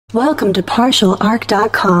Welcome to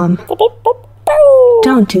partialarc.com.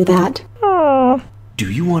 Don't do that.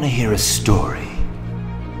 Do you want to hear a story?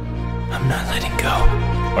 I'm not letting go.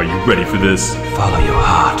 Are you ready for this? Follow your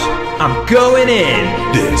heart. I'm going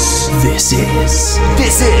in! This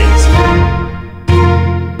is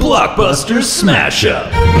Blockbuster Smash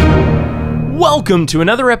Up! Welcome to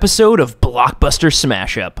another episode of Blockbuster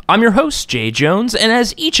Smash Up. I'm your host, Jay Jones, and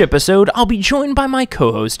as each episode, I'll be joined by my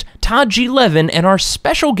co-host, Todd G. Levin, and our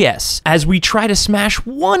special guests as we try to smash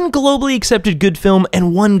one globally accepted good film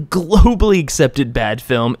and one globally accepted bad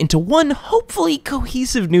film into one hopefully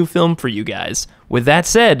cohesive new film for you guys. With that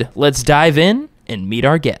said, let's dive in and meet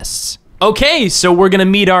our guests. Okay, so we're gonna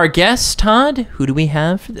meet our guests. Todd, who do we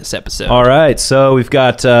have for this episode? All right, so we've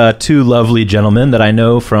got two lovely gentlemen that I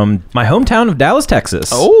know from my hometown of Dallas,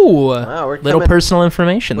 Texas. Oh, wow, little personal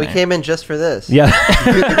information We there. came in just for this. Yeah,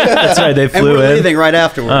 that's right. They flew and we're in. leaving right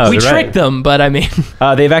afterwards. Oh, We right. tricked them, but I mean...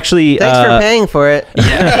 They've actually. Thanks for paying for it.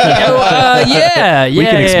 yeah. We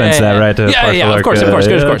can expense that, right? To Yeah, of course.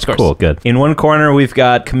 Cool, good. In one corner, we've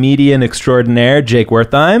got comedian extraordinaire Jake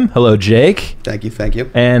Wertheim. Hello, Jake. Thank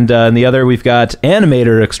you. And in the other, we've got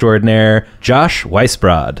animator extraordinaire Josh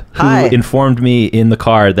Weisbrod, Hi. who informed me in the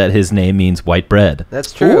car that his name means white bread.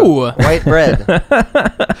 That's true. Ooh. White bread.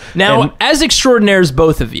 Now, as extraordinaires,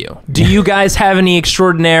 both of you, do you guys have any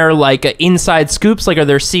extraordinaire, like, inside scoops? Like, are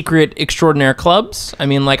there secret extraordinaire clubs? I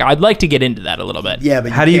mean, like, I'd like to get into that a little bit. Yeah,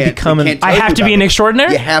 but How do you become an- can't I tell have me to be about an it.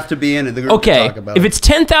 extraordinaire? You have to be in the group to Okay, talk about if it. it's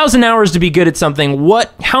 10,000 hours to be good at something,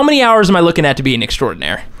 how many hours am I looking at to be an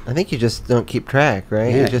extraordinaire? I think you just don't keep track,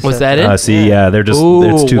 right? Yeah. You just Was have that to- it? See, yeah, they're just, Ooh,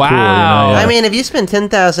 it's too wow. cool. You know, yeah. I mean, if you spend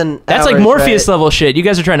 10,000 That's hours, like Morpheus right, level shit. You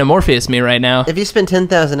guys are trying to Morpheus me right now. If you spend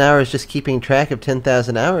 10,000 hours just keeping track of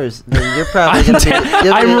 10,000 hours, then you're probably going to be...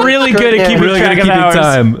 I'm really good at keeping extraordinary. track of hours.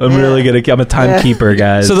 time. I'm really good at. I'm a timekeeper,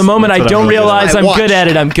 guys. So the moment I That's what don't I'm really good at. realize I I'm watched. good at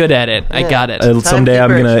it, I'm good at it. I got it. Someday I'm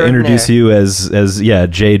Timekeeper gonna introduce you extraordinaire. as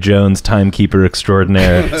Jay Jones, timekeeper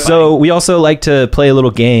extraordinaire. So we also like to play a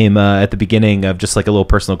little game at the beginning of just like a little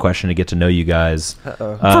personal question to get to know you guys.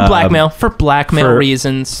 For blackmail for-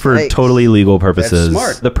 reasons. For Yikes. totally legal purposes. That's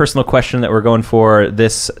smart. The personal question that we're going for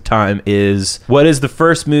this time is: what is the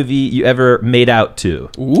first movie you ever made out to?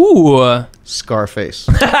 Ooh. Scarface.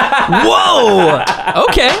 Whoa!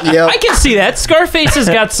 Okay. Yep. I can see that. Scarface has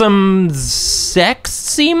got some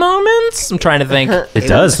sexy moments. I'm trying to think. It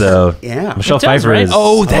does, though. Yeah. Michelle It does, Pfeiffer right? is.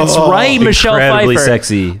 Oh, that's right. Michelle incredibly Pfeiffer.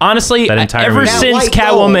 sexy. Honestly, That entire ever movie. That since white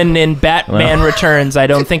Catwoman in Batman Returns, I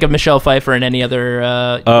don't think of Michelle Pfeiffer in any other.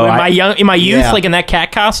 In my youth, Yeah. like in that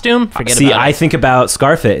cat costume. Forget See, about I it. think about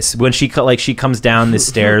Scarface when she comes down the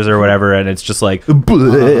stairs or whatever, and it's just like, you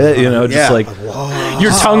know, just Yeah. like,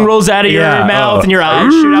 Your tongue rolls out of your Yeah, mouth oh. and your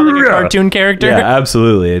eyes shoot out like a cartoon character. yeah,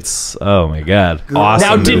 absolutely. It's my god, awesome.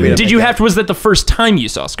 Now, movie. did you have to? Was that the first time you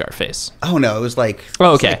saw Scarface? Oh no, it was like. Oh,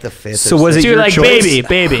 it was okay. like the fifth. So or was it So sixth. you're your like choice?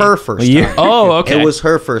 baby. Her first Yeah. time. Oh, okay. It was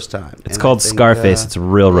her first time. It's And called I think, Scarface. It's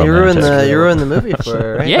real You romantic. ruined the movie for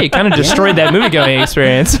her, right? Yeah, you kind of destroyed that movie going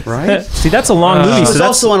experience. right. See, that's a long movie. She So was that's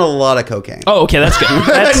also on a lot of cocaine. Oh, okay, that's good.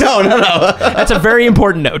 That's, no. that's a very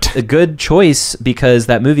important note. a good choice because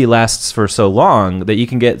that movie lasts for so long that you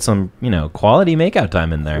can get some, quality makeout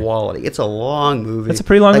time in there. Quality. It's a long movie. It's a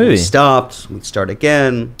pretty long movie. We stopped. We'd start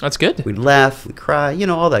again. That's good. We'd laugh. We'd cry.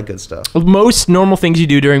 All that good stuff. Most normal things you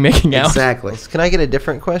do during making out. Exactly. Can I get a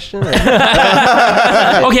different question?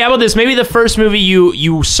 Okay, how about this? Maybe the first movie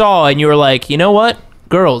you saw and you were like, you know what?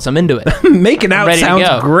 Girls, I'm into it. Making out Ready to sounds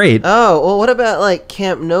go. great. Oh, well, what about, like,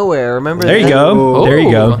 Camp Nowhere? Remember There you that? go. Ooh. There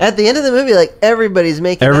you go. At the end of the movie, like, everybody's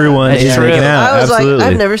making Everyone out. That's is true. making out. I was Absolutely.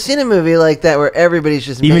 like, I've never seen a movie like that where everybody's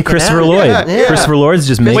just Even making Christopher out. Lloyd. Yeah. Christopher Lloyd's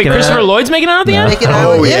just making Wait, out. Christopher Lloyd's making out at the end? Making out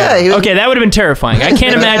Oh, with, yeah. he was, Okay, that would have been terrifying. I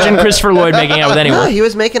can't imagine Christopher Lloyd making out with no, anyone. he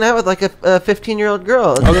was making out with, like, a 15-year-old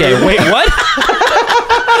girl. Okay, wait, what?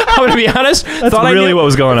 I'm gonna be honest. That's really what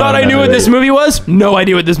was going on Thought in I that knew what movie. this movie was. No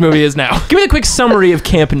idea what this movie is now. Give me a quick summary of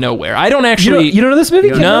Camp Nowhere. I don't actually. You don't know this movie?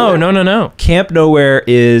 Camp No, Nowhere? no. Camp Nowhere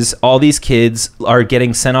is all these kids are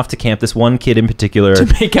getting sent off to camp. This one kid in particular.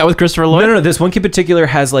 Make out with Christopher Lloyd. No. This one kid in particular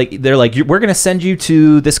has they're like, we're going to send you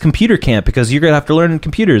to this computer camp because you're going to have to learn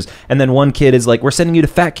computers. And then one kid is like, we're sending you to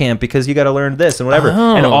fat camp because you got to learn this and whatever.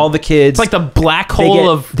 Oh. And all the kids. It's like the black hole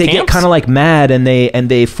of they get camps? kind of like mad and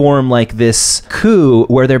they form like this coup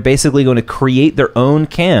where they're basically going to create their own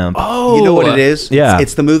camp. Oh, You know what it is? Yeah.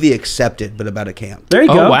 It's the movie Accepted, but about a camp. There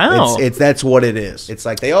you Oh, go. wow. It's that's what it is. It's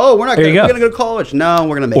like we're not There you gonna, go. we're gonna go to college. No,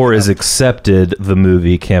 we're gonna make Or it is up. Accepted the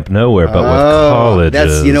movie Camp Nowhere, but with colleges.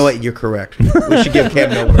 That's you know what? You're correct. We should give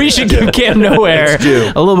Camp Nowhere. We should give Camp Nowhere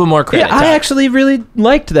a little bit more credit. Yeah, I actually really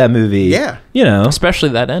liked that movie. Yeah. You know. Especially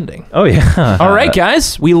that ending. Oh, yeah. All right,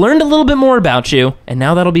 guys, we learned a little bit more about you, and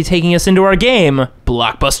now that'll be taking us into our game,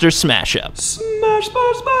 Blockbuster Smash Up. Smash,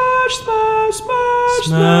 smash, smash, smash, smash,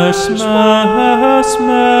 Smash, smash,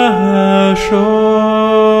 smash up.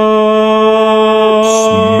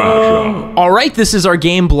 All right, this is our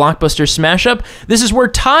game, Blockbuster Smash Up. This is where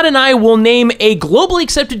Todd and I will name a globally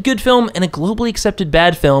accepted good film and a globally accepted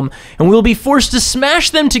bad film, and we'll be forced to smash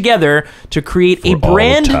them together to create a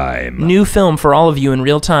brand new film for all of you in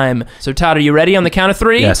real time. So, Todd, are you ready on the count of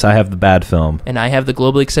 3? Yes, I have the bad film. And I have the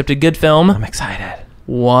globally accepted good film. I'm excited.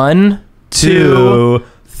 1, 2,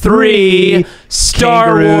 3. Star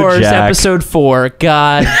Kangaroo Wars Jack. Episode 4.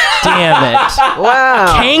 God damn it.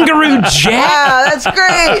 Wow. Kangaroo Jack, Wow, that's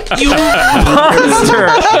great. you monster.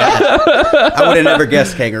 I would have never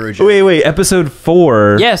guessed Kangaroo Jack. Wait, episode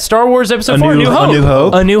 4. Yeah, Star Wars Episode A 4, New- New Hope. A New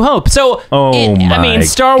Hope? A New Hope. So, Oh I mean, my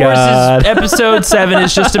Star Wars God. is Episode 7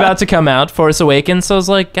 is just about to come out, Force Awakens, so I was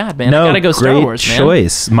like, God, man, I gotta go Star great Wars, man.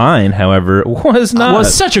 choice. Mine, however, was not.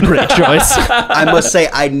 Was such a great choice. I must say,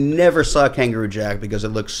 I never saw Kangaroo Jack because it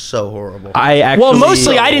looks so horrible. I actually. Well,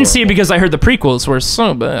 mostly I didn't see it because I heard the prequels were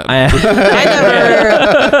so bad. I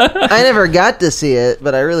never got to see it,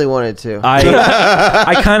 but I really wanted to.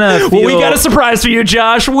 I kind of feel. Well, we got a surprise for you,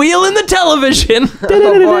 Josh. Wheel in the television.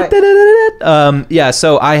 Oh, boy. Yeah,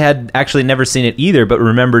 so I had actually never seen it either, but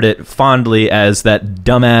remembered it fondly as that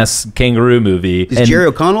dumbass kangaroo movie. Is Jerry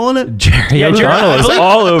O'Connell in it? Jerry Yeah, Jerry- O'Connell is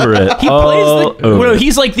all over it. He all plays the. over Well, it.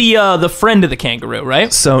 he's like the friend of the kangaroo,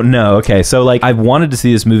 right? So no, okay. So like I wanted to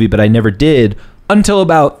see this movie, but I never did until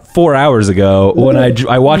about 4 hours ago when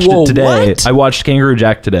I watched Whoa, it today. what? I watched Kangaroo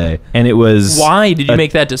Jack today, and it was Why did you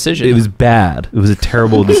make that decision? It was bad. It was a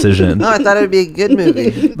terrible decision. No, I thought it would be a good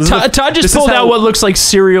movie. Todd this just is pulled how- out what looks like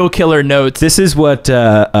serial killer notes. This is what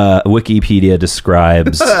Wikipedia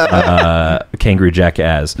describes Kangaroo Jack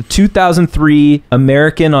as. 2003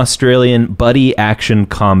 American-Australian buddy action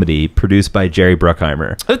comedy produced by Jerry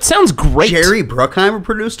Bruckheimer. That sounds great. Jerry Bruckheimer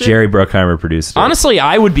produced it? Jerry Bruckheimer produced it. Honestly,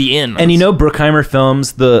 I would be in. And you know Bruckheimer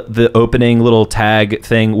films, the opening little tag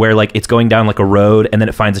thing where like it's going down like a road and then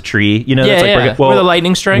it finds a tree. You know, Yeah, that's like yeah. Where the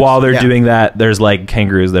lightning strikes? While they're Yeah. doing that, there's like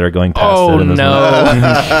kangaroos that are going past Oh, it. In this no. movie.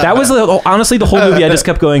 That was honestly the whole movie. I just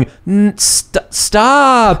kept going,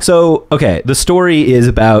 stop. So, okay, the story is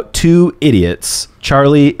about two idiots,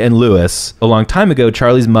 Charlie and Lewis. A long time ago,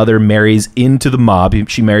 Charlie's mother marries into the mob.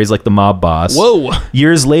 She marries like the mob boss. Whoa.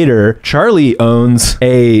 Years later, Charlie owns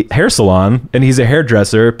a hair salon and he's a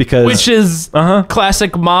hairdresser because Which is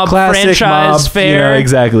classic mob classic franchise mob, fare. you know,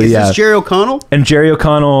 exactly. Is Yeah. this Jerry O'Connell? And Jerry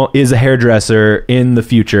O'Connell is a hairdresser in the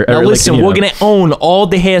future. Now Or, like, listen, you we're know. going to own all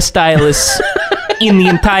the hairstylists in the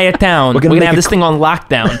entire town. We're gonna going to make have a this thing on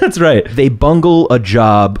lockdown. That's right. They bungle a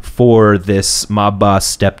job for this mob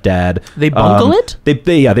boss stepdad. They bungle it? They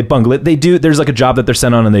bungle it. They do. There's like a job that they're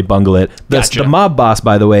sent on and they bungle it. Gotcha. The mob boss,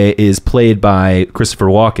 by the way, is played by Christopher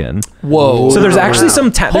Walken. Whoa. So there's actually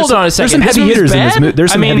some. Hold on a second. There's some This heavy movie's hitters in this bad? movie.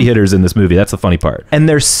 There's I some mean- heavy hitters in this movie. That's the funny part. And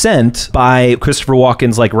they're sent by Christopher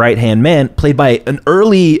Walken's like right hand man, played by an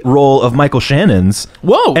early role of Michael Shannon's.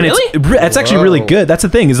 Whoa, and really? it's actually really good. That's the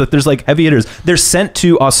thing, is that there's like heavy hitters. They're sent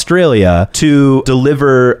to Australia to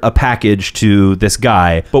deliver a package to this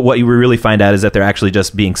guy, but what you really find out is that they're actually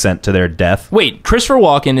just being sent to their death. Wait, Christopher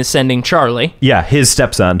Walken is sending Charlie Yeah, his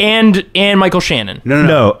stepson. and Michael Shannon.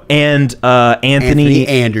 No, and Anthony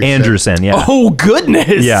Anderson. Yeah. Oh,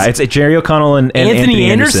 goodness. Yeah, it's Jerry O'Connell and Anthony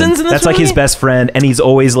Anderson. Anderson's in this That's like his movie? best friend, and he's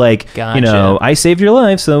always like, Gotcha. you know, I saved your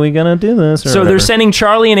life, so we gonna do this. Or So they're whatever. sending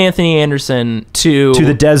Charlie and Anthony Anderson to to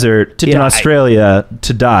the desert to in die. Australia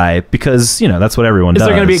to die because, you know, that's what everyone Is does.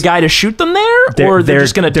 there going to be a guy to shoot them there, or they're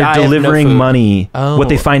just going to die? They're of no delivering food? money. Oh. What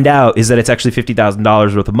they find out is that it's actually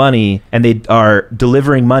 $50,000 worth of money, and they are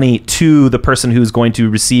delivering money to the person who's going to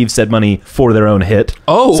receive said money for their own hit.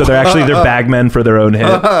 Oh. So they're actually their bagmen for their own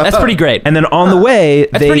hit. That's pretty great. And then on the way,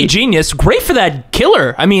 That's pretty genius. Great for that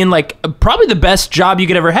killer. I mean, like, probably the best job you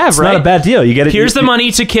could ever have, it's right? not a bad deal. You get it. Here's the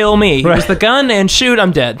money to kill me. Right. Here's the gun, and shoot,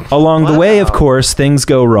 I'm dead. Along the way, of course, things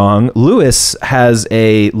go wrong. Lewis has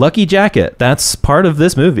a lucky jacket. That's part of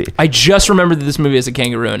this movie. I just remembered that this movie has a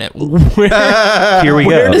kangaroo in it. Here we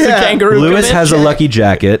Where go. does the kangaroo Lewis come in? has a lucky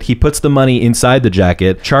jacket. He puts the money inside the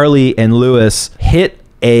jacket. Charlie and Lewis hit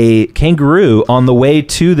a kangaroo on the way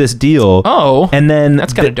to this deal. Oh, and then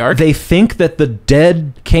that's kind of dark. They think that the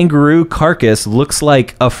dead kangaroo carcass looks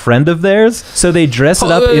like a friend of theirs, so they dress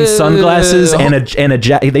it up in sunglasses and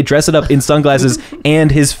a they dress it up in sunglasses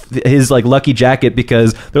and his like lucky jacket,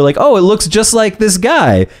 because they're like, oh, it looks just like this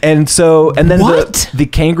guy. And then the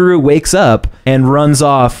kangaroo wakes up and runs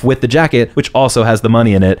off with the jacket, which also has the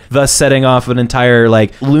money in it, thus setting off an entire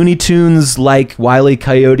like Looney Tunes like Wile E.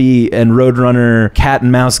 Coyote and Roadrunner cat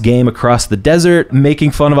and mouse game across the desert,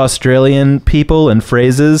 making fun of Australian people and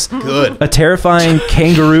phrases. Good. A terrifying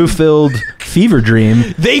kangaroo filled fever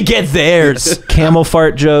dream. They get theirs. Camel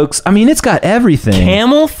fart jokes. I mean, it's got everything.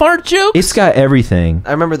 Camel fart jokes? It's got everything.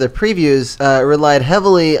 I remember the previews relied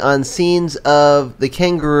heavily on scenes of the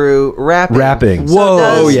kangaroo rapping.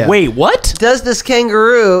 Whoa. Wait, what? Does this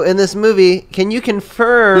kangaroo in this movie, can you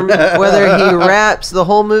confirm whether he raps the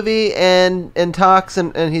whole movie and talks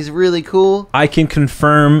and he's really cool? I can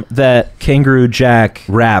confirm that Kangaroo Jack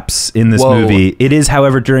raps in this movie. It is,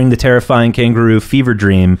 however, during the terrifying kangaroo fever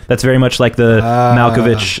dream. That's very much like the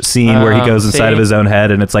Malkovich scene where he goes inside of his own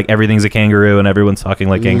head and it's like everything's a kangaroo and everyone's talking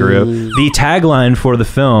like kangaroo. The tagline for the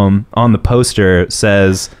film on the poster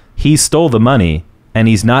says, "He stole the money and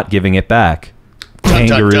he's not giving it back."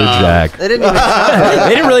 Kangaroo Jack. They didn't even They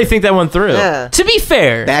didn't really think that one through. Yeah. To be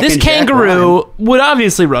fair, Back this in Jack kangaroo would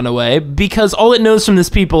obviously run away because all it knows from this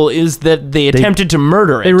people is that they attempted to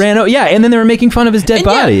murder it. They ran out, and then they were making fun of his dead And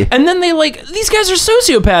body. yeah, and then they these guys are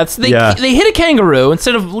sociopaths. They hit a kangaroo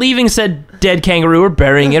instead of leaving said dead kangaroo or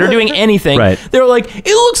burying it or doing anything. Right. They were like, it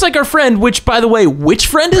looks like our friend, which, by the way, which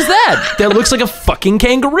friend is that? That looks like a fucking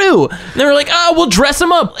kangaroo. And they were like, we'll dress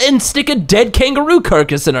him up and stick a dead kangaroo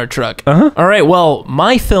carcass in our truck. All right, well,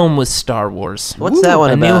 my film was Star Wars. What's that one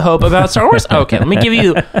A about? New Hope about Star Wars? Okay, let me give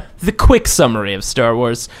you the quick summary of Star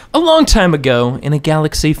Wars. A long time ago, in a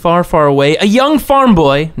galaxy far, far away, a young farm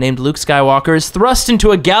boy named Luke Skywalker is thrust into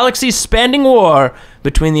a galaxy-spanning war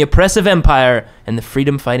between the oppressive Empire and the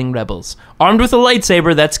freedom-fighting rebels. Armed with a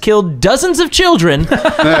lightsaber that's killed dozens of children, Luke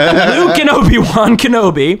and Obi-Wan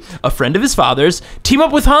Kenobi, a friend of his father's, team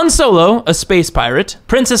up with Han Solo, a space pirate,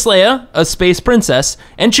 Princess Leia, a space princess,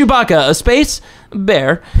 and Chewbacca, a space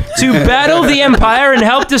bear, to battle the Empire and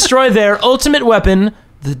help destroy their ultimate weapon,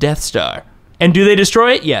 the Death Star. And do they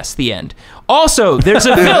destroy it? Yes, the end. Also, there's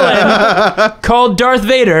a villain called Darth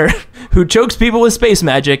Vader who chokes people with space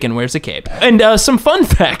magic and wears a cape. And some fun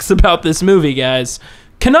facts about this movie, guys.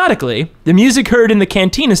 Canonically, the music heard in the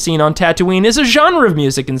cantina scene on Tatooine is a genre of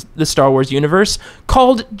music in the Star Wars universe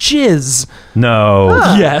called jizz. No.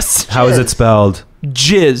 Yes. How is it spelled?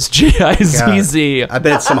 Jizz. J-I-Z-Z. I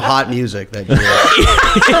bet it's some hot music that you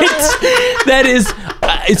That is,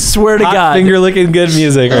 I swear to God. Finger licking good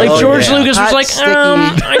music. Like George yeah. Lucas was Hot, like, sticky.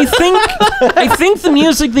 I think the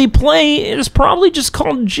music they play is probably just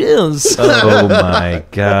called jizz. Oh my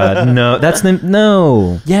God. No,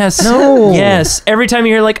 no. Yes. No. Yes. Every time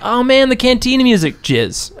you hear like, oh man, the cantina music,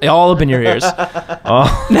 jizz, all up in your ears.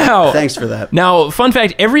 Oh. Now, Thanks for that. Now, fun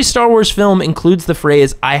fact: every Star Wars film includes the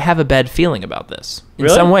phrase "I have a bad feeling about this" in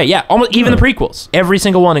Really? some way. Yeah, almost even the prequels. Every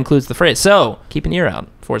single one includes the phrase. So keep an ear out.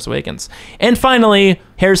 Force Awakens. And finally,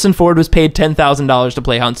 Harrison Ford was paid $10,000 to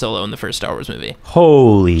play Han Solo in the first Star Wars movie.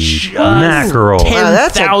 Holy mackerel. Wow,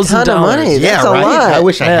 that's a ton of money. Yeah, That's a right. lot. I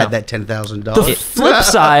wish I Yeah. had that $10,000. The flip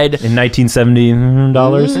side. In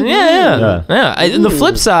 $1970. Yeah. The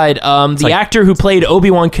flip side, the actor who played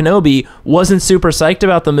Obi-Wan Kenobi wasn't super psyched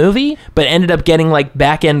about the movie, but ended up getting like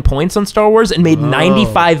back-end points on Star Wars and made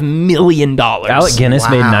 $95 million. Alec Guinness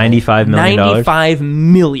made $95 million. $95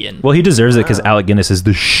 million. Well, he deserves it because Alec Guinness is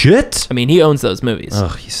the shit. I mean, he owns those movies. Oh,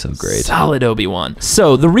 he's so great. Solid Obi-Wan.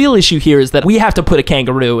 So the real issue here is that we have to put a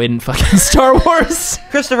kangaroo in fucking Star Wars.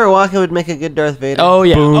 Christopher Walken would make a good Darth Vader. Oh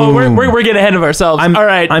yeah. Boom. Oh, we're getting ahead of ourselves. All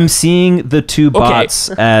right. I'm seeing the two bots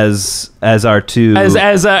as our two As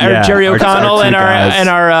our Jerry O'Connell two and guys.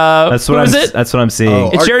 our That's who what is I'm. it? That's what I'm seeing.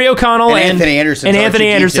 Oh, It's Jerry O'Connell and Anthony Anderson. and Anthony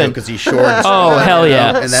Anderson because he's short. and Oh stuff. hell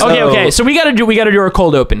yeah! And that- Okay. So we gotta do our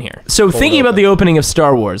cold open here. So thinking about the opening of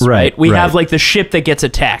Star Wars, right? We have like the ship that gets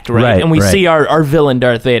attacked, right? And we see our villain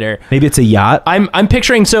Darth Vader. Maybe it's a yacht. I'm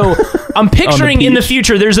picturing in the beach.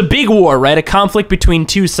 future there's a big war, right? A conflict between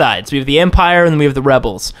two sides. We have the Empire and then we have the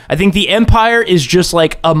rebels. I think the Empire is just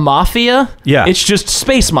like a mafia. Yeah. It's just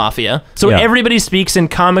space mafia. So Yeah. everybody speaks in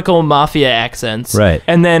comical mafia accents. Right.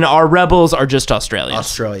 And then our rebels are just Australians.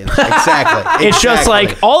 Australians. Exactly. It's just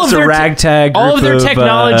like all of It's a their ragtag all of group their of,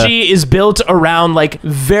 technology is built around like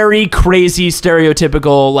very crazy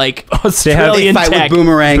stereotypical like Australian They fight tech. with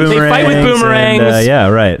boomerangs. They fight with boomerangs. And, yeah,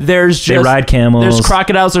 right. There's just They ride camels. There's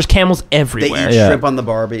crocodiles. There's camels They everywhere. eat Yeah. shrimp on the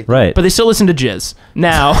Barbie. Right. But they still listen to jizz.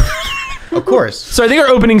 Now, Of course. So I think our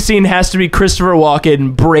opening scene has to be Christopher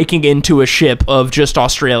Walken breaking into a ship of just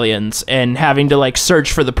Australians and having to like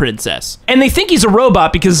search for the princess. And they think he's a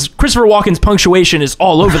robot because Christopher Walken's punctuation is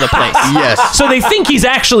all over the place. Yes. So they think he's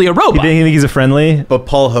actually a robot. You think he's a friendly? But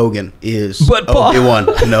Paul Hogan is Paul- Obi-Wan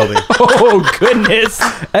Kenobi. Oh, goodness.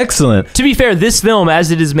 Excellent. To be fair, this film,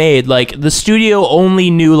 as it is made, like, the studio only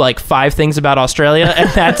knew, like, 5 things about Australia, and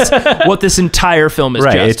that's what this entire film is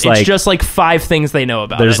just. It's just, like, 5 things they know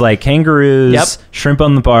about There's, it. like, kangaroos, shrimp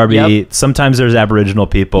on the Barbie, sometimes there's Aboriginal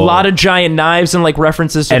people. A lot of giant knives and, like,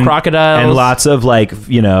 references to crocodiles. And lots of, like,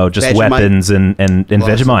 you know, just Vegemite. weapons and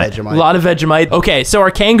Vegemite. A lot of Vegemite. Okay, so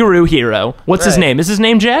our kangaroo hero, what's his name? Is his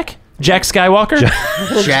name Jack? Jack Skywalker?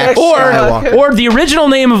 Jack Skywalker. Or the original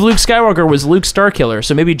name of Luke Skywalker was Luke Starkiller,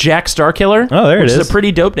 so maybe Jack Starkiller. Oh, there it which is. is a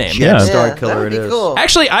pretty dope name. Jack Yeah. Starkiller that would it be is. cool.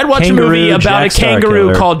 Actually, I'd watch Kangaroo a movie about Jack a kangaroo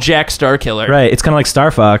Starkiller. called Jack Starkiller. Right, it's kind of like Star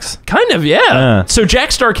Fox. Kind of, yeah. So Jack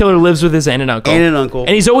Starkiller lives with his aunt and uncle. And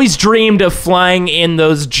he's always dreamed of flying in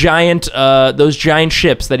those giant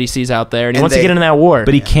ships that he sees out there, and he wants to get into that war.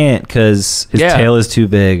 But he can't because his tail is too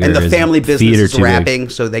big. And or the his family feet business are is too big. rapping,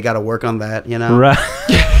 so they got to work on that, you know? Right.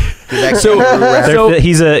 So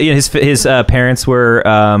He's a his parents were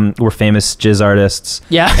famous jizz artists.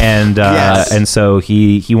 Yeah. And and so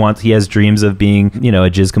he has dreams of being, you know, a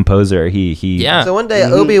jizz composer. yeah. So one day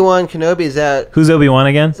Obi-Wan Kenobi's out. Who's Obi-Wan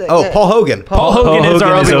again? Oh, Paul Hogan. Paul Hogan is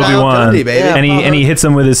our Obi-Wan. Dundee, baby. Yeah. And he hits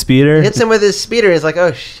him with his speeder. Hits him with his speeder. He's like,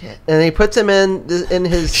 "Oh shit!" And he puts him in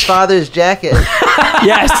his father's jacket.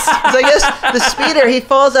 Yes. So I guess the speeder. He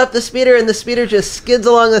falls up the speeder, and the speeder just skids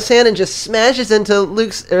along the sand and just smashes into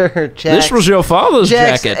Luke's Jack's, This was your father's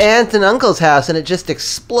Jack's jacket. aunt and uncle's house, and it just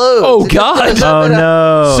explodes. Oh, It just God. goes up Oh and up.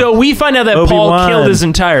 no. So we find out that Paul Obi-Wan. killed his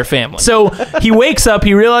entire family. So he wakes up,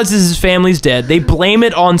 he realizes his family's dead. They blame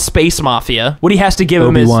it on Space Mafia. What he has to give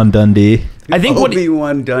him is... Obi-Wan Dundee. I think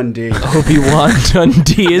Obi-Wan Dundee. Obi-Wan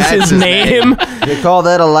Dundee is his name. They call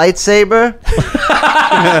that a lightsaber.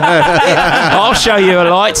 I'll show you a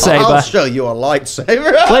lightsaber. I'll show you a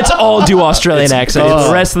lightsaber. Let's all do Australian accents for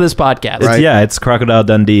the rest of this podcast. Right. Yeah, it's Crocodile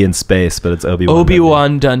Dundee in space, but it's Obi-Wan.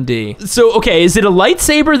 Obi-Wan Dundee. So, okay, is it a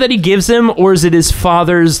lightsaber that he gives him, or is it his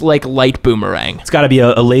father's, like, light boomerang? It's got to be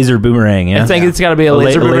a laser boomerang, yeah? I think it's got to be a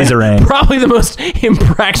laser boomerang. laserang. Probably the most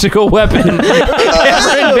impractical weapon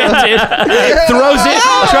ever invented. Throws it,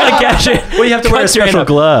 try to catch it. Well, you have to wear a cuts your hand special off.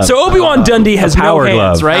 glove. So Obi-Wan Dundee has no power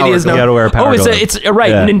hands, glove. right? He has no. You gotta wear a power glove. It's right.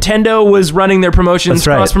 Yeah. Nintendo was running their promotions, That's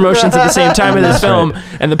right. cross promotions at the same time in this film,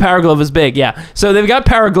 and the power glove is big. Yeah. So they've got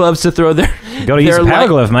power gloves to throw their. Go to use their a power light-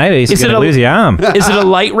 glove, maybe. He's Is it going a- to lose your arm. Is it a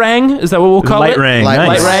light rang? Is that what we'll call Light it? ring. Light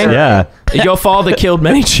Nice. ring? Yeah. Your father killed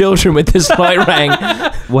many children with this light rang.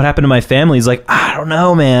 What happened to my family? He's like, I don't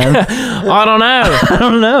know, man. I don't know. I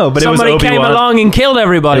don't know. But Somebody it was came Obi-Wan. along and killed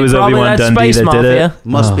everybody. It was Probably Obi-Wan that Dundee Space that did Mafia. it.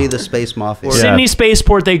 Must be the Space Mafia. Yeah. Sydney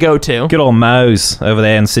Spaceport they go to. Good old Mouse over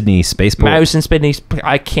there in Sydney Spaceport. Mouse and Sydney.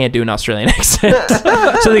 I can't do an Australian accent.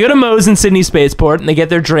 So they go to Moe's in Sydney Spaceport and they get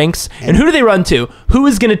their drinks. And who do they run to? Who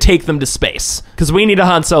is going to take them to space? Because we need a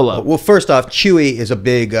Han Solo. Well, first off, Chewie is a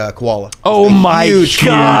big koala. Oh He's a my huge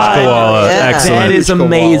God. Koala. Yeah. Excellent. That is Koala.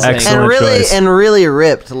 amazing. Excellent. And really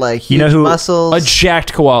ripped, like huge You know who- muscles. A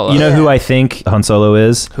jacked koala. You know who I think Han Solo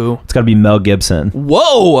is? Who? It's got to be Mel Gibson.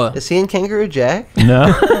 Whoa! Is he in Kangaroo Jack?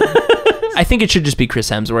 No? I think it should just be Chris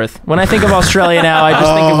Hemsworth. When I think of Australia now, I just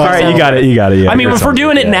think of All Chris right, Hemsworth. you got it. You got it. I mean, if we're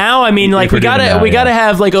doing it now, I mean, like If we're we doing it gotta now,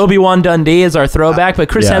 have like Obi-Wan Dundee as our throwback, but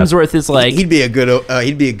Chris Yeah. Hemsworth is like He'd be a good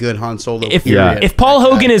Han Solo. if period. if Paul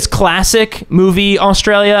Hogan is classic movie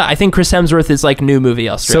Australia, I think Chris Hemsworth is like new movie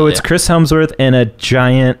So Australia. it's Chris Hemsworth and a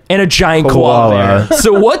giant, and a giant Koala. koala.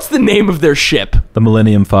 So what's the name of their ship? the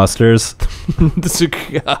Millennium Fosters.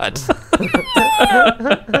 God.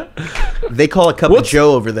 They call a cup What's- of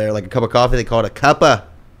Joe over there, like a cup of coffee. They call it a cuppa.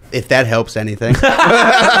 If that helps anything.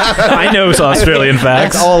 I know Australian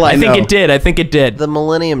facts. That's all I know. I think it did. The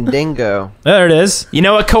Millennium Dingo. There it is. You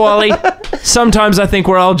know what, Koali? Sometimes I think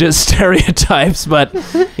we're all just stereotypes, but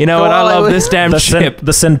you know what? I Koala love was- this damn ship.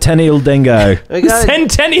 The Centennial Dingo. We gotta,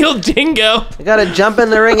 Centennial Dingo. we gotta jump in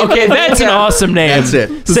the ring. And Okay, be a that's an dingo. awesome name. That's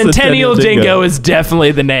it. The Centennial Centennial Dingo Dingo is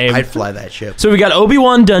definitely the name. I'd fly that ship. So we got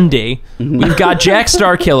Obi-Wan Dundee. We've got Jack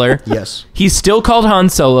Starkiller. Yes. He's still called Han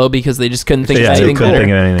Solo because they just couldn't think Yeah, of they anything couldn't think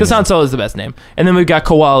of anything. because Han Solo is the best name. And then we've got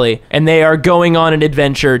Koali, and they are going on an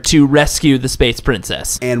adventure to rescue the space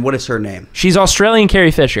princess. And what is her name? She's Australian Carrie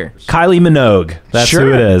Fisher. Kylie Minogue. That's Sure.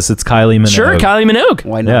 who it is. It's Kylie Minogue. Sure, Kylie Minogue.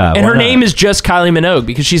 Why not? Yeah. And why her not? name is just Kylie Minogue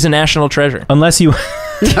because she's a national treasure. Unless you...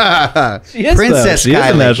 She is, Princess though. She is a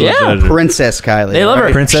Kylie. national Yeah. treasure. Princess Kylie. They love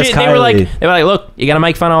her. Princess They were like, Kylie. look, you got to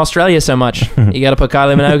make fun of Australia so much. You got to put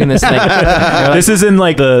Kylie Minogue in this thing. This is in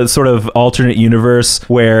like the sort of alternate universe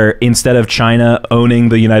where instead of China owning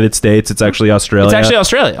the United States, it's actually Australia. It's actually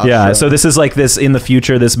Australia. Yeah, so this is like this in the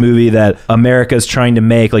future, this movie that America's trying to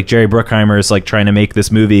make, like Jerry Bruckheimer is like trying to make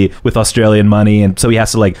this movie with Australian money, and so he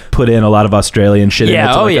has to like put in a lot of Australian shit in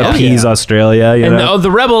it to like appease Australia. You And know?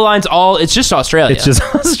 the Rebel Alliance, it's just Australia. It's just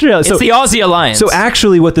Australia. It's the Aussie Alliance. So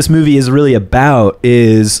actually what this movie is really about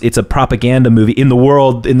is it's a propaganda movie. In the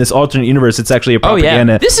world, in this alternate universe, it's actually a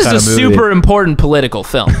propaganda This is kind a of movie. super important political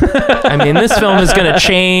film. I mean, this film is going to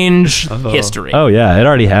change history. Oh yeah, it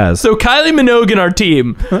already has. So Kylie Minogue and our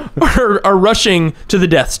team are rushing to the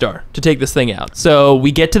Death Star to take this thing out. So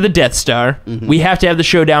we get to the Death Star. We have to have the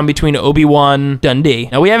showdown between Obi-Wan Dundee.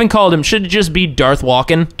 Now, we haven't called him. Should it just be Darth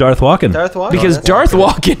Walken? Darth Walken. Because Darth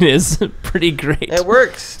Walken is pretty great. It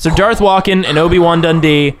works. So Darth Walken and Obi-Wan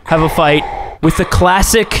Dundee have a fight with the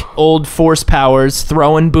classic old Force powers,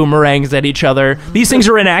 throwing boomerangs at each other. These things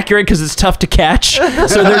are inaccurate because it's tough to catch.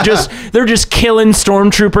 So they're just killing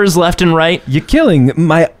stormtroopers left and right. You're killing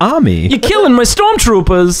my army. You're killing my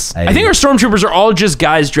stormtroopers. Hey. I think our stormtroopers are all just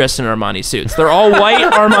guys dressed in Armani suits. They're all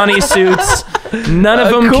white Armani suits. None of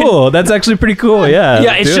them cool. That's actually pretty cool. Yeah.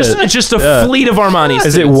 Yeah, it's just a fleet of Armani suits.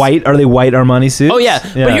 Is it white? Are they white Armani suits? Oh yeah.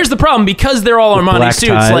 But here's the problem: because they're all With Armani black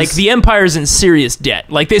suits, ties. like the Empire's in serious debt.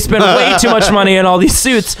 Like they spend way too much money on all these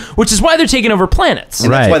suits, which is why they're taking over planets. And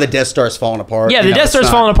Right. that's why the Death Star's falling apart. Yeah, the Death Star's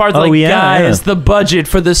falling apart. They're Oh, like, yeah, guys, yeah. the budget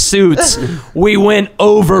for the suits, we went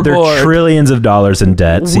overboard. They're trillions of dollars in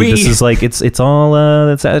debt. See, this is like it's all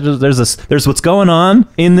there's what's going on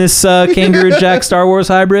in this Kangaroo Jack Star Wars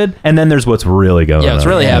hybrid, and then there's what's really going on. Yeah, it's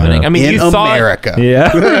really happening. I mean, In you thought America. Yeah.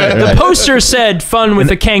 the poster said fun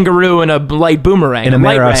with a kangaroo and a light boomerang. In a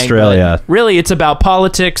light rang, Australia. but really, it's about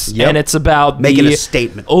politics Yep. and it's about Making the a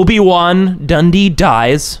statement. Obi-Wan Dundee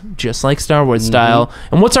dies, just like Star Wars style.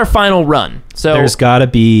 And what's our final run? So There's got to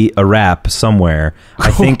be a rap somewhere.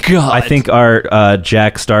 I think. God. I think our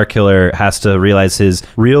Jack Starkiller has to realize his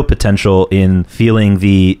real potential in feeling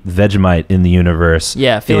the Vegemite in the universe.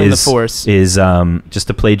 Yeah, feeling the Force. Is just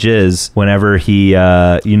to play jizz whenever he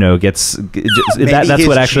gets. Maybe That's his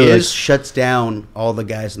what actually. jizz shuts down all the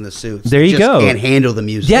guys in the suits. There you They just go. Can't handle the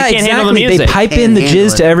music. Yeah, They can't handle the exactly. They music. pipe Can't in the handle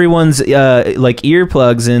jizz it. to everyone's like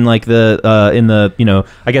earplugs in like the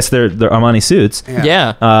I guess they're Armani suits.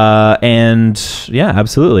 yeah. And yeah,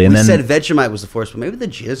 absolutely. And We then said Vegemite was the Force, but maybe the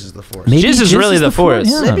jizz is the Force. maybe Jizz is really the Force.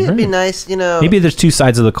 Yeah, Maybe it'd be right. nice, Maybe there's two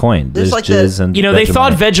sides of the coin. There's There's like jizz and You know, they Vegemite.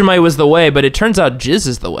 thought Vegemite was the way, but it turns out jizz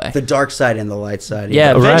is the way. The dark side and the light side.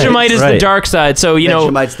 Yeah, Right, Vegemite is the right. dark side. So, you know,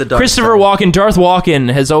 Vegemite's the dark Christopher side. Walken, Darth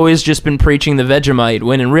Walken has always just been preaching the Vegemite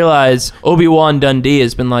when in realize Obi-Wan Dundee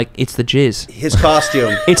has been like, it's the jizz. His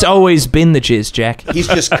costume, It's always been the jizz, Jack. he's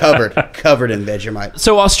just covered in Vegemite.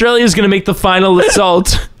 So Australia's going to make the final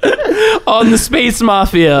assault on the space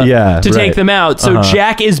mafia Yeah, to take right. them out. So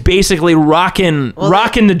Jack is basically rocking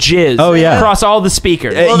the jizz Oh, yeah. across all the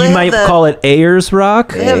speakers. Well, they you have might that- call it Ayers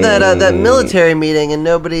Rock. They have that military meeting, and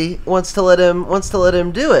nobody wants to let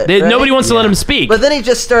him do it. right? Nobody wants to let him speak. But then he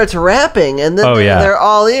just starts rapping, and then Oh, yeah. they're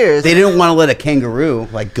all ears. They didn't want to let a kangaroo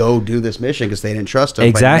go do this mission because they didn't trust him.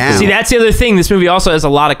 Exactly. But now, See, that's the other thing. This movie also has a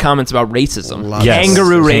lot of comments about racism. Yes.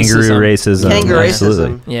 Kangaroo racism. Kangaroo racism. Kangaroo Absolutely.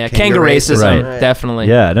 racism. Yeah, Kangaroo kangaroo racism. racism. Right. Definitely.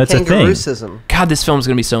 Yeah, that's a thing. Kangarooism. God, this film's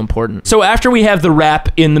going to be so important. So after we have the rap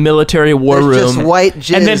in the military war There's room. just white and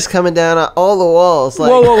jizz then- coming down all the walls. Like,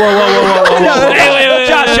 Whoa, whoa, whoa, whoa, whoa, whoa, whoa, whoa. Hey, wait,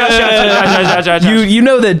 Josh. You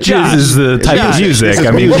know that jizz is the type Josh. of music.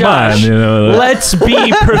 I mean, come on. Josh. You know, Let's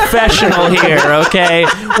be professional here, okay?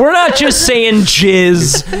 We're not just saying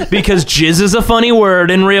jizz because jizz is a funny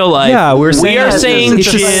word in real life. yeah, we saying are saying it's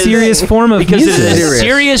jizz a serious form of because music. it is a Serious.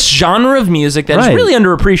 serious genre of music that is Right. really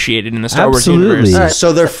underappreciated in the Star Wars Absolutely. universe.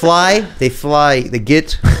 So they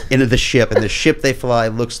get into the ship, and the ship they fly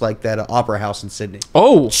looks like that opera house in Sydney.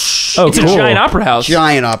 Oh, Oh, it's a cool. giant opera house.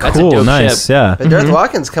 Giant opera. That's a Cool, dope nice, ship. yeah. But Darth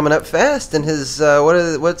Walken's coming up fast in his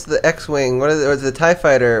what's the X-wing? What's the TIE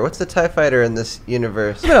fighter? What's the TIE fighter in this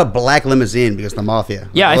universe? It's a black limousine because of the mafia.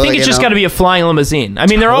 Yeah, I think it's just got to be a flying limousine. I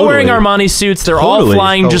mean, they're all wearing Totally. Armani suits. They're all Totally.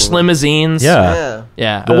 flying just Totally. limousines. Yeah.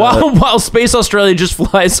 Yeah. Yeah. While Space Australia just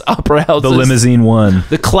flies opera houses. The limousine one.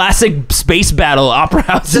 The classic space battle opera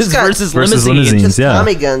houses Just got- versus Versus limousines. limousines. Just Yeah.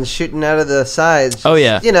 Tommy guns shooting out of the sides. Oh,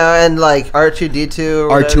 yeah. You know, and like R2D2.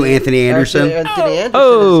 or R2 whatever. Anthony Anderson. R2 Anthony Anderson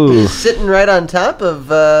Oh. is sitting right on top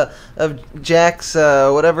of Jack's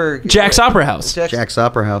whatever. Jack's Opera House. Jack's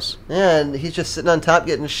Opera House. Yeah, and he's just sitting on top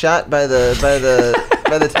getting shot by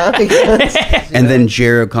the Tommy guns. And then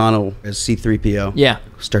Jerry O'Connell as C-3PO Yeah.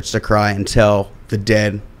 starts to cry and tell the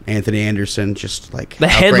dead Anthony Anderson, just like The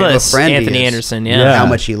how great of a headless friend he Anthony is. Anderson, yeah. How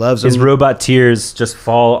much he loves him. His robot tears just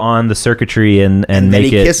fall on the circuitry and then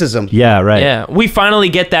make he it. kisses him. Yeah, right. Yeah, we finally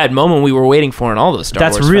get that moment we were waiting for in all those Star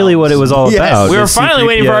That's Wars really films. what it was all Yes. about. We were The finally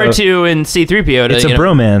waiting for C-3PO. R2 and C-3PO to, It's a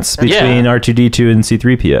bromance between R2D2 and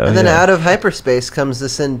C-3PO. And then out of hyperspace comes the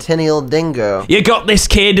Centennial Dingo. You got this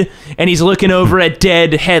kid, and he's looking over at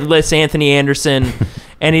dead, headless Anthony Anderson,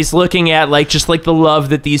 and he's looking at just the love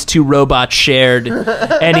that these two robots shared,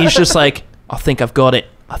 and he's just like, I think I've got it.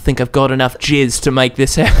 I think I've got enough jizz to make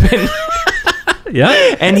this happen. Yeah.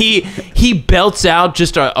 And he belts out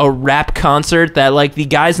just a rap concert that the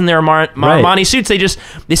guys in their Armani suits,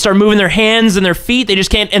 they start moving their hands and their feet. They just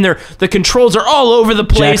can't, and the controls are all over the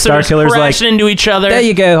place. They're just Starkiller's crashing into each other. There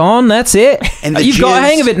you go, hon. That's it. And the You've got a jizz-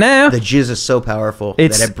 hang of it now. The jizz is so powerful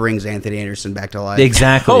It's- that it brings Anthony Anderson back to life.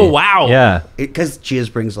 Exactly. Oh, wow. Yeah, Because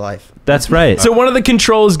jizz brings life. that's right. So one of the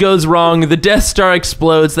controls goes wrong. The Death Star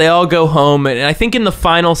explodes. They all go home, and I think in the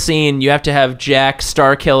final scene, you have to have Jack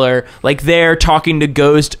Starkiller there talking to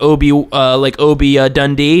Ghost Obi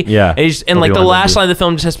Dundee. Yeah. And the Obi-Wan last Dundee. line of the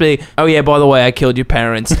film just has to be, "Oh yeah, by the way, I killed your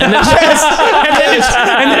parents," and then,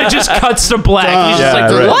 and then it just cuts to black. He's just Yeah,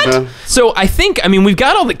 like, right. "What?" So I think we've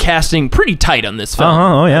got all the casting pretty tight on this film.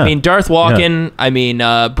 Oh yeah. Darth Walken.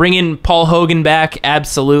 Bringing Paul Hogan back,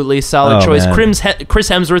 absolutely solid Oh, choice. man. Chris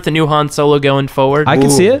Hemsworth, the new Han Solo going forward. I can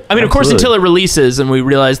see it. Of course, Absolutely. until it releases and we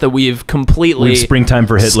realize that we've completely We've springtime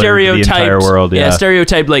for Hitler, the entire world. Yeah.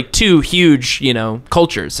 stereotyped two huge,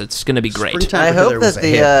 cultures. It's going to be great. Springtime I for hope Hitler was that a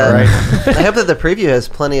hit, right? I hope that the preview has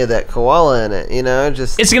plenty of that koala in it.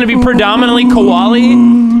 Just It's going to be predominantly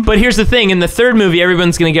koala, but here's the thing: in the third movie,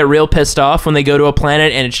 everyone's going to get real pissed off when they go to a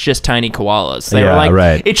planet and it's just tiny koalas. They were Yeah, like,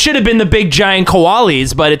 right. it should have been the big giant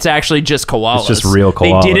koalas, but it's actually just koalas. It's just real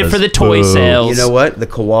They did it koalas. for the toy Boo. sales. You know what? The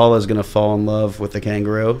koala is going to fall in love with the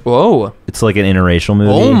kangaroo. Whoa. It's like an interracial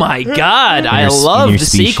movie. Oh my God! I love in your the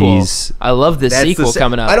sequel. species. I love this That's sequel the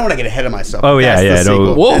coming up. I don't want to get ahead of myself. Oh, yeah, That's yeah, the no.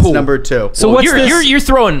 sequel. Whoa. That's number 2. So Well, what's you're, this? you're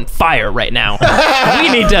throwing fire right now. We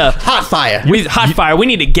need to hot fire. hot fire. We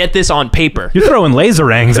need to get this on paper. You're throwing laser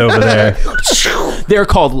rangs over there. They're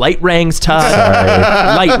called light rangs, Todd.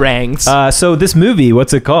 Sorry. Light rangs. So this movie,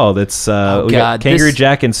 what's it called? It's we got God, Kangaroo this-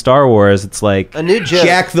 Jack in Star Wars. It's like a new joke.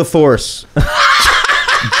 Jack the Force.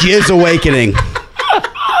 Jizz Awakening.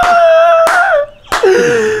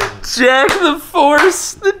 Jack the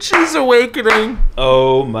Force, the Cheese Awakening.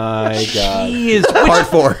 oh my god. Jeez, Part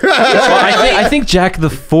 4. I think Jack the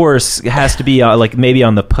Force has to be maybe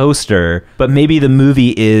on the poster, but maybe the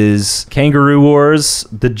movie is Kangaroo Wars: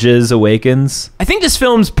 The Jizz Awakens. I think this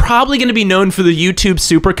film's probably going to be known for the YouTube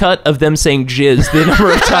supercut of them saying jizz the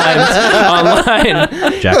number of times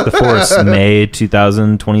online. Jack the Force, May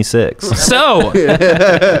 2026. So,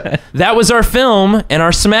 that was our film and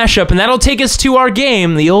our smash up, and that'll take us to our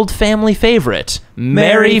game, the old family favorite,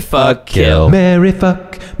 Marry, Fuck, Kill. Marry,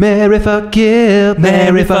 fuck, kill.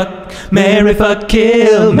 Marry, fuck, marry, fuck,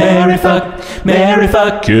 kill. Marry, fuck, marry,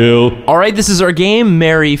 fuck, kill. All right, this is our game,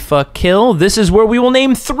 Marry, Fuck, Kill. This is where we will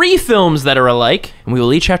name 3 films that are alike, and we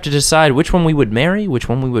will each have to decide which one we would marry, which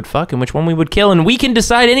one we would fuck, and which one we would kill, and we can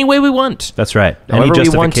decide any way we want. That's right. However Any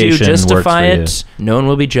we want to justification justify works for it, no one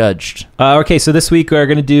will be judged. you. Okay, so this week we're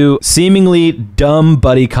going to do seemingly dumb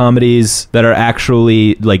buddy comedies that are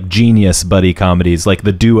actually like genius buddy comedies. Like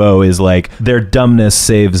the duo is like their dumbness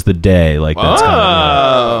saves the day. Like that's kind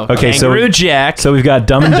of, yeah. Okay, Kangaroo Jack. So we've got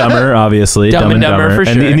Dumb and Dumber, obviously. Dumb and Dumber, for and,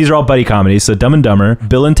 sure. and these are all buddy comedies. So Dumb and Dumber,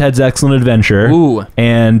 Bill and Ted's Excellent Adventure, Ooh.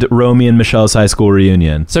 and Romy and Michelle's High School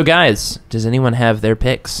Reunion. So guys, does anyone have their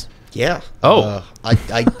picks? Yeah. Oh.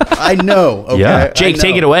 I know. Okay. Yeah. I Jake, know.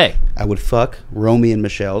 take it away. I would fuck Romy and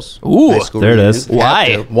Michelle's. Ooh, high school there it reunion. is. Have Why?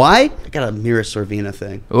 to. Why? I got a Mira Sorvina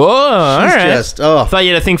thing. Oh, all She's right. just, oh. I thought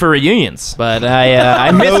you had a thing for reunions, but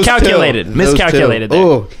I Those miscalculated. two. Miscalculated Those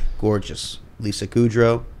there. two. Oh, gorgeous. Lisa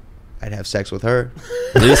Kudrow. I'd have sex with her.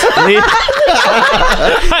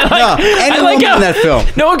 Any woman in that film.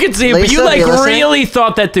 No one could see it, but Lisa, you like you listening? really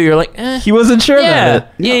thought that through. You're like, eh. He wasn't sure Yeah. about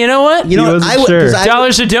it. Yeah, you know what? You know He what? wasn't I would, sure. 'cause I would-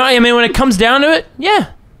 Dollars to donut. I mean, when it comes down to it, yeah.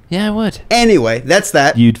 Yeah, I would. Anyway, that's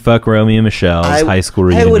that. You'd fuck Romy and Michelle's High School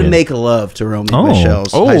Reunion. I would make love to Romy Oh. and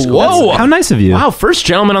Michelle's Oh, high school. whoa. That's- How nice of you. Wow, first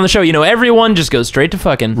gentleman on the show. You know, everyone just goes straight to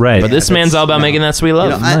fucking. Right. But this Yeah, man's that's- all about no. making that sweet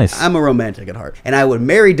love. You know, Nice. I'm a romantic at heart, and I would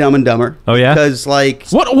marry Dumb and Dumber. Oh, yeah? Because like,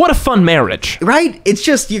 What a fun marriage. right? It's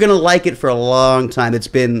just you're gonna like it for a long time. It's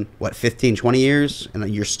been what 15, 20 years,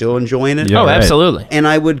 and you're still enjoying it. Yeah, Oh, right. absolutely. And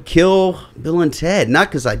I would kill Bill and Ted, not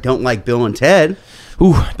because I don't like Bill and Ted.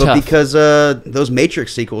 Ooh, But tough. because those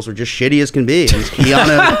Matrix sequels are just shitty as can be, and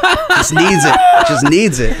Keanu just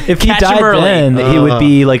needs it. If he Catch him died early. then, it would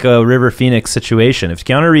be like a River Phoenix situation. If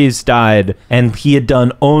Keanu Reeves died and he had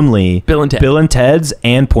done only Bill and Ted. Ted's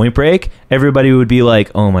and Point Break, everybody would be like,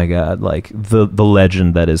 "Oh my god!" Like the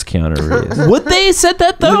legend that is Keanu Reeves. Would they said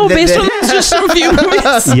that though, based on just some few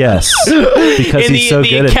movies? Yes, because he's so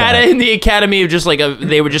good at that. In the Academy of just like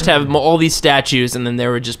they would just have all these statues, and then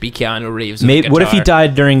there would just be Keanu Reeves. With a What if he guitar.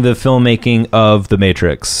 died during the filmmaking of The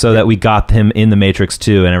Matrix, so that we got him in The Matrix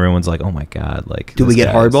 2, and everyone's like, "Oh my god!" Like, Do we this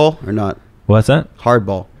get guy's- Hardball or not? What's that?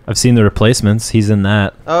 Hardball. I've seen The Replacements. He's in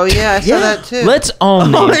that. Oh yeah, I saw that too. Let's all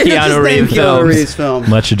name Keanu Reeves films. Reeves film.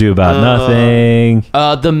 Much Ado About Nothing.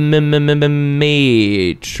 The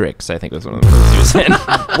Matrix, I think was one of the movies he was in.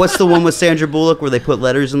 What's the one with Sandra Bullock where they put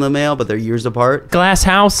letters in the mail but they're years apart? Glass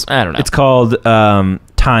House. I don't know. It's called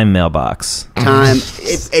Time Mailbox. Time.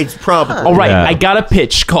 It's probably. All right, Yeah. I got a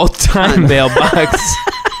pitch called Time Mailbox.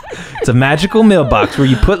 It's a magical mailbox where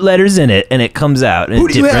you put letters in it and it comes out in Who a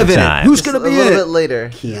do you different have in it? time. Who's Just gonna a be little in bit it? later.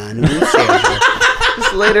 Keanu and Sandra.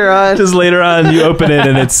 Just later on. Just later on, you open it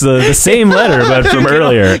and it's the same letter, but from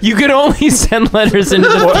earlier. You could only send letters into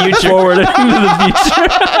the future. Forward into the future.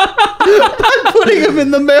 Putting him in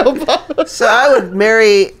the mailbox. So I would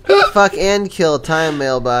marry, fuck, and kill Time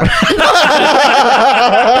Mailbox.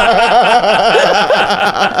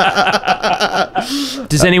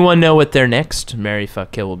 Does anyone know what their next marry,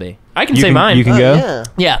 fuck, kill will be? I can say mine. You can Oh, go. yeah.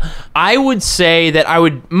 Yeah, I would say that I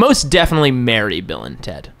would most definitely marry Bill and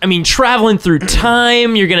Ted. I mean, traveling through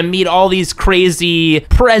time, you're gonna meet all these crazy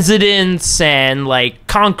presidents and like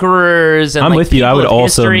conquerors. And I'm like, with you. I people would of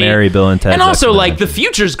also history. marry Bill and Ted. And also, like, the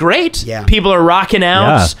future's great. Yeah. People are rocking out.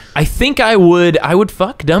 Yeah. I think I would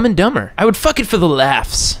fuck Dumb and Dumber. I would fuck it for the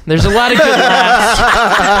laughs. There's a lot of good laughs.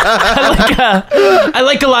 I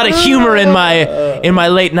like a lot of humor in my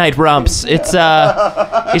late night romps. It's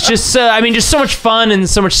just I mean, just so much fun and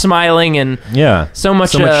so much smiling and yeah, so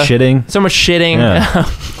much shitting. So much shitting. Yeah.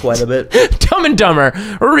 Quite a bit. Dumb and Dumber,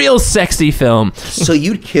 a real sexy film. So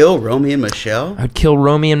you'd kill Romeo and Michelle? I'd kill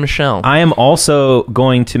Romy and Michelle. I am also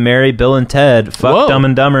going to marry Bill and Ted, fuck Whoa. Dumb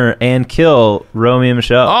and Dumber, and kill Romeo and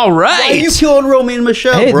Michelle. All Why are right. you killing Romeo and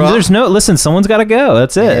Michelle, Hey, bro? there's no listen. Someone's got to go.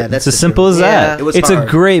 That's it. Yeah, that's it's as the simple truth. as Yeah. that. It was It's a hard.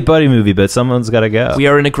 great buddy movie, but someone's got to go. We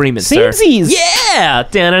are in agreement, sir. Samesies. Yeah.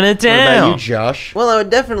 Down and What about down. you, Josh? Well, I would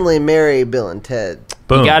definitely marry Bill and Ted.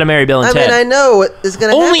 Boom. You gotta marry Bill and I Ted. mean, I know what is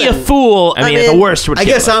going to happen. Only a fool. I mean, at the worst would I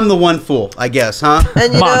kill guess him. I'm the one fool. I guess, huh?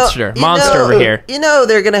 And Monster over here. You know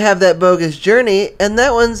they're going to have that bogus journey, and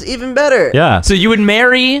that one's even better. Yeah. So you would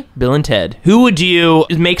marry Bill and Ted. Who would you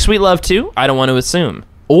make sweet love to? I don't want to assume.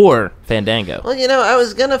 Or Fandango. Well, I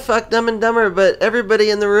was going to fuck Dumb and Dumber, but everybody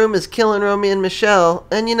in the room is killing Romeo and Michelle,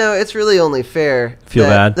 and it's really only fair Feel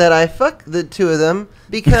bad? that I fuck the two of them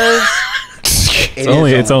because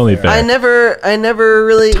It's only fair. I never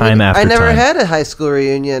really Time after I never time. had a high school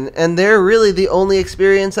reunion, and they're really the only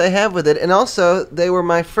experience I have with it. And also, they were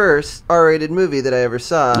my first R-rated movie that I ever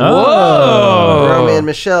saw. Whoa. Romeo and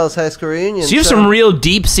Michelle's high school reunion. So you have some real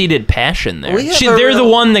deep-seated passion there. We have a They're the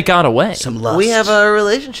real- one that got away. Some lust. We have a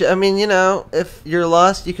relationship. I mean, if you're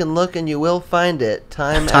lost, you can look and you will find it.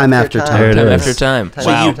 Time after time. There it Time is. after time. Time So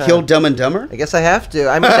after you time. killed Dumb and Dumber? I guess I have to.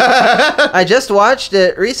 I mean, I just watched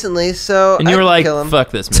it recently, so And you I were can like, kill him. fuck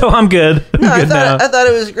this. So I'm good. I'm No, I good now. thought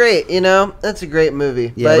it was great. That's a great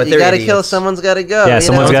movie. Yeah, but you they're got to kill. idiots. Someone's got to go. Yeah,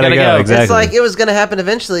 someone's got to gotta go. go. Exactly. It's like it was going to happen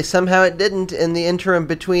eventually. Somehow it didn't in the interim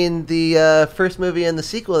between the first movie and the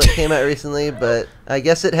sequel that came out recently, but I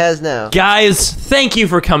guess it has now. Guys, thank you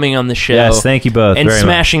for coming on the show. Yes, thank you both And very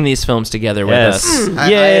smashing these films together Yes. with us. I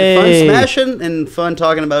had fun smashing and fun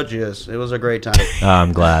talking about jizz. It was a great time. Oh,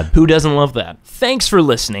 I'm glad. Who doesn't love that? Thanks for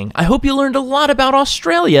listening. I hope you learned a lot about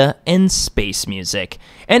Australia and space music.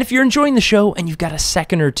 And if you're enjoying the show and you've got a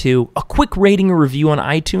second or two, a quick rating or review on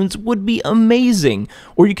iTunes would be amazing.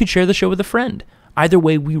 Or you could share the show with a friend. Either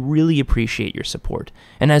way, we really appreciate your support.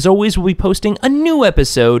 And as always, we'll be posting a new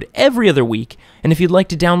episode every other week. And if you'd like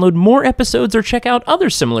to download more episodes or check out other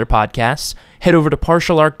similar podcasts, head over to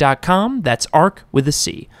partialarc.com. That's arc with a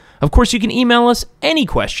C. Of course, you can email us any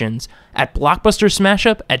questions at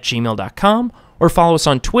blockbustersmashup@gmail.com or follow us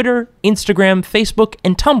on Twitter, Instagram, Facebook,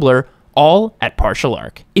 and Tumblr, all at Partial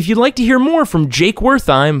Arc. If you'd like to hear more from Jake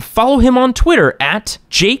Wertheim, follow him on Twitter at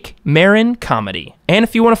Jake Marin Comedy. And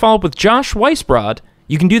if you want to follow up with Josh Weisbrod,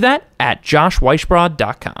 you can do that at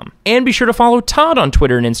joshweisbrod.com. And be sure to follow Todd on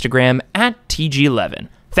Twitter and Instagram at TG11.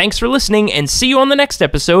 Thanks for listening, and see you on the next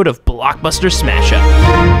episode of Blockbuster Smash Up.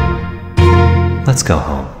 Let's go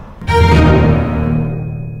home.